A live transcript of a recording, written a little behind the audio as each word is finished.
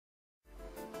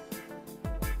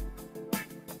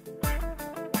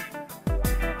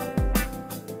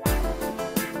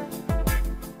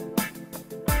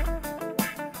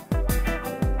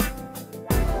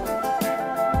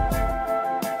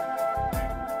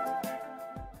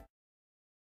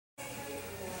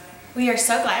We are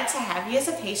so glad to have you as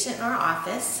a patient in our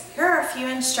office. Here are a few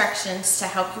instructions to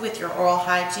help you with your oral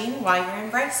hygiene while you're in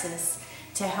braces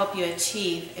to help you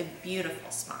achieve a beautiful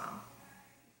smile.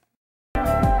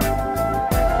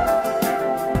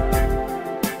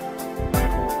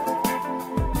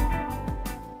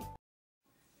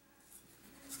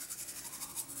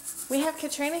 We have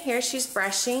Katrina here. She's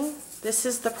brushing. This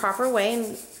is the proper way in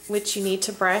which you need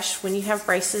to brush when you have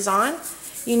braces on.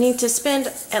 You need to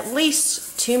spend at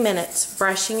least 2 minutes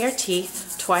brushing your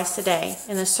teeth twice a day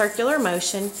in a circular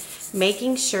motion,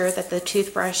 making sure that the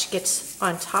toothbrush gets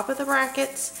on top of the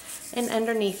brackets and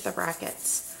underneath the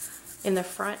brackets, in the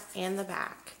front and the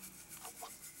back.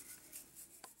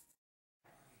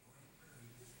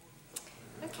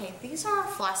 Okay, these are our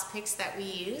floss picks that we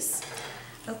use.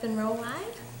 Open real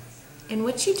wide. And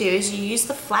what you do is you use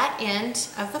the flat end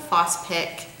of the floss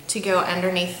pick to go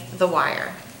underneath the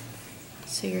wire.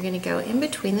 So you're going to go in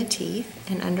between the teeth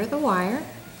and under the wire.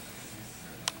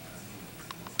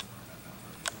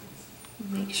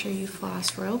 Make sure you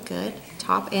floss real good,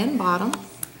 top and bottom.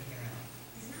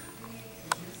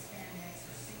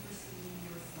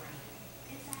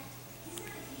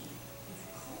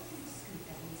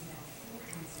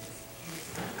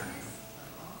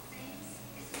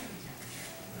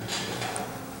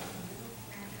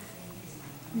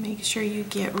 Make sure you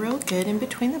get real good in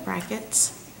between the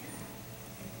brackets.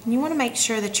 And you want to make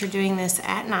sure that you're doing this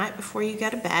at night before you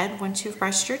go to bed, once you've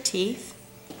brushed your teeth,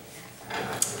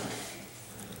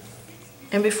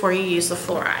 and before you use the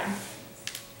fluoride.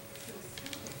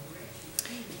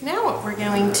 Now what we're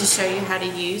going to show you how to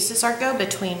use is our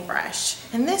go-between brush.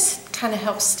 And this kind of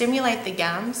helps stimulate the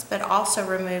gums, but also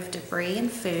remove debris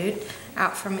and food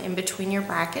out from in between your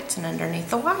brackets and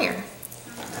underneath the wire.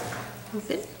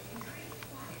 Open.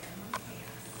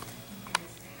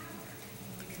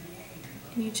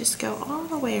 You just go all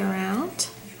the way around.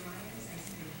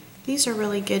 These are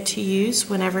really good to use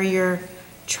whenever you're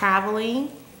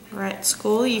traveling or at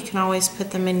school. You can always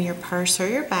put them in your purse or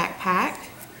your backpack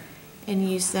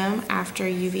and use them after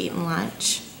you've eaten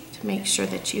lunch to make sure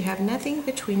that you have nothing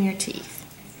between your teeth.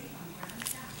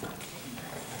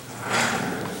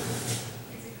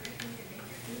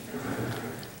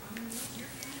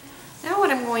 Now what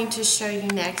I'm going to show you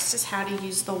next is how to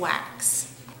use the wax.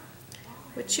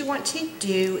 What you want to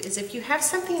do is, if you have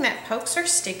something that pokes or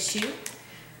sticks you,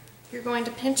 you're going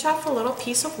to pinch off a little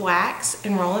piece of wax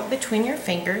and roll it between your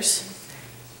fingers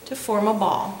to form a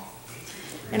ball.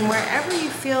 And wherever you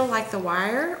feel like the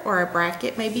wire or a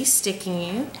bracket may be sticking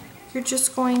you, you're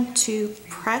just going to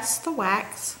press the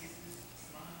wax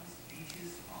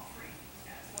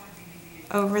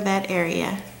over that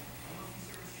area,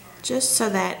 just so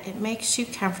that it makes you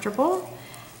comfortable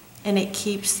and it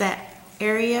keeps that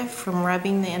area from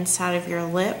rubbing the inside of your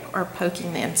lip or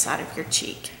poking the inside of your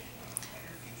cheek.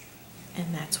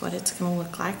 And that's what it's going to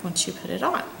look like once you put it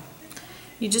on.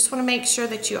 You just want to make sure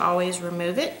that you always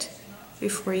remove it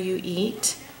before you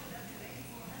eat.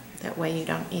 That way you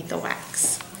don't eat the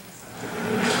wax.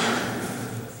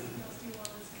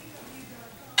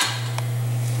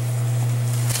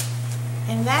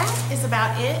 And that is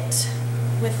about it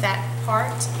with that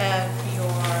part of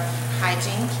your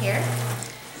hygiene care.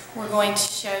 We're going to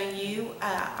show you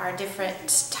our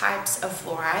different types of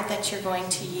fluoride that you're going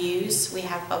to use. We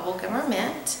have bubblegum or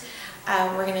mint.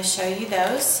 We're going to show you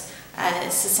those.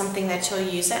 This is something that you'll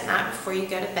use at night before you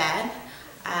go to bed.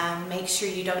 Make sure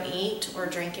you don't eat or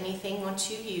drink anything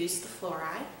once you use the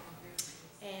fluoride.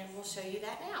 And we'll show you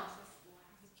that now.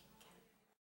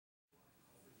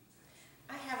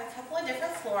 I have a couple of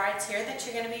different fluorides here that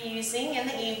you're going to be using in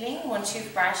the evening once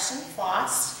you've brushed and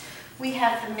flossed. We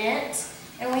have the mint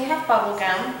and we have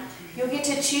bubblegum. You'll get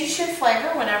to choose your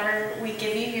flavor whenever we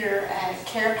give you your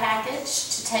care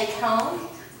package to take home.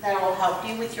 That will help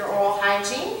you with your oral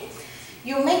hygiene.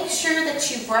 You'll make sure that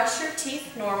you brush your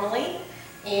teeth normally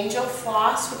and you'll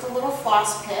floss with the little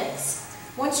floss picks.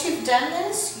 Once you've done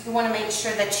this, you want to make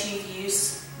sure that you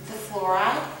use the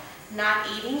fluoride, not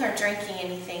eating or drinking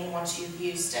anything once you've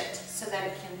used it, so that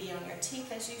it can be on your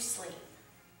teeth as you sleep.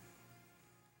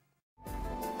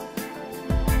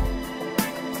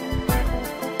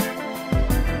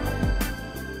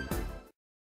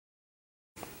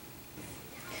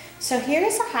 So here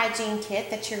is a hygiene kit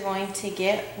that you're going to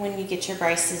get when you get your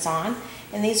braces on.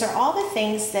 And these are all the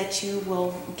things that you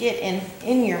will get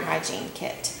in your hygiene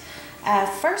kit.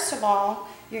 First of all,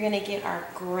 you're going to get our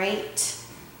great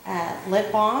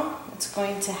lip balm. It's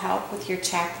going to help with your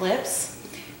chapped lips.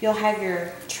 You'll have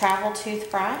your travel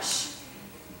toothbrush,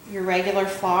 your regular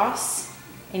floss,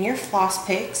 and your floss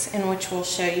picks, in which we'll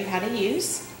show you how to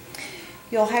use.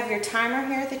 You'll have your timer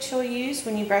here that you'll use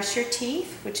when you brush your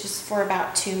teeth, which is for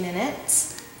about 2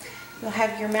 minutes. You'll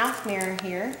have your mouth mirror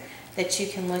here that you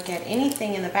can look at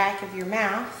anything in the back of your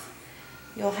mouth.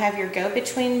 You'll have your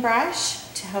go-between brush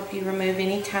to help you remove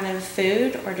any kind of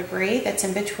food or debris that's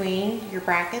in between your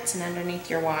brackets and underneath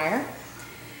your wire.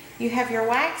 You have your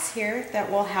wax here that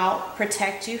will help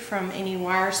protect you from any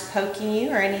wires poking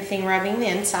you or anything rubbing the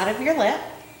inside of your lip.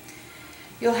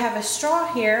 You'll have a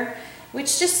straw here,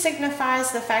 which just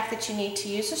signifies the fact that you need to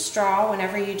use a straw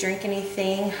whenever you drink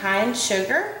anything high in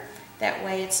sugar. That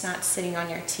way it's not sitting on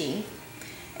your teeth.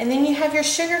 And then you have your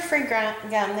sugar-free gum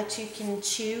that you can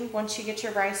chew once you get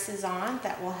your braces on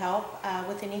that will help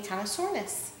with any kind of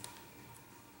soreness.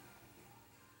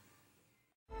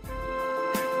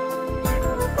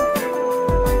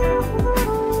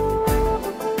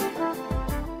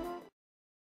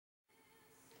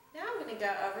 Go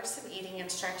over some eating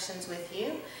instructions with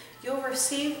you. You'll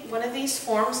receive one of these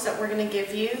forms that we're going to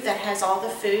give you that has all the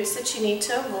foods that you need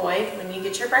to avoid when you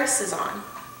get your braces on.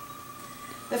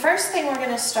 The first thing we're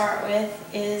going to start with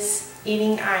is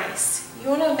eating ice. You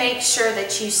want to make sure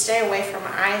that you stay away from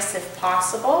ice if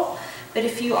possible, but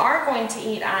if you are going to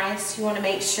eat ice, you want to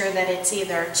make sure that it's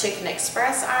either Chicken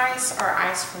Express ice or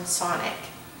ice from Sonic.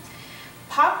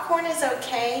 Popcorn is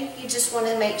okay, you just want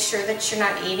to make sure that you're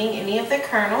not eating any of the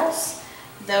kernels.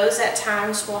 Those at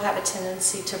times will have a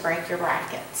tendency to break your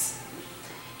brackets.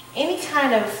 Any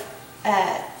kind of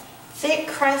thick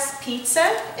crust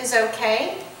pizza is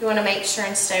okay. You want to make sure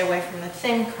and stay away from the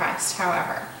thin crust,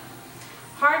 however.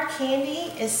 Hard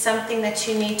candy is something that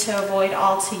you need to avoid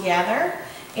altogether.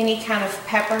 Any kind of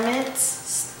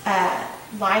peppermints,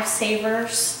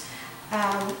 lifesavers,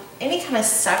 any kind of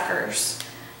suckers.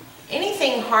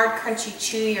 Anything hard, crunchy,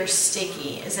 chewy, or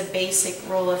sticky is a basic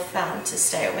rule of thumb to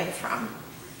stay away from.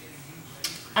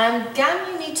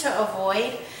 Gum you need to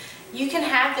avoid. You can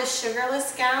have the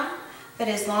sugarless gum, but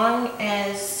as long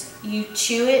as you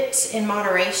chew it in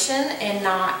moderation and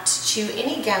not chew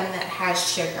any gum that has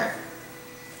sugar.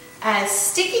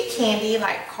 Sticky candy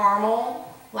like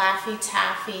caramel, Laffy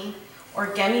Taffy, or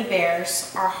gummy bears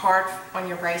are hard on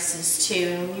your braces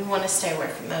too. You want to stay away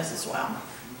from those as well.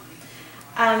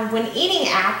 When eating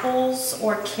apples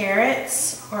or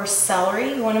carrots or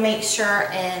celery, you want to make sure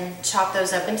and chop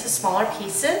those up into smaller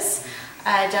pieces.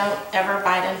 Don't ever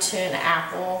bite into an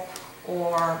apple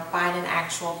or bite an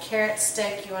actual carrot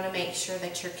stick. You want to make sure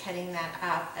that you're cutting that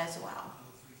up as well.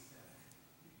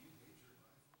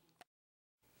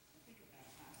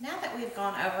 Now that we've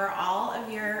gone over all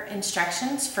of your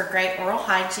instructions for great oral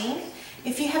hygiene,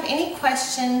 if you have any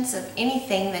questions of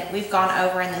anything that we've gone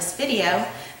over in this video,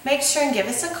 make sure and give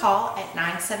us a call at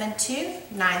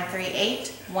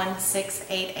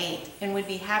 972-938-1688 and we'd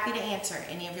be happy to answer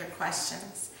any of your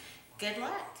questions. Good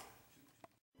luck!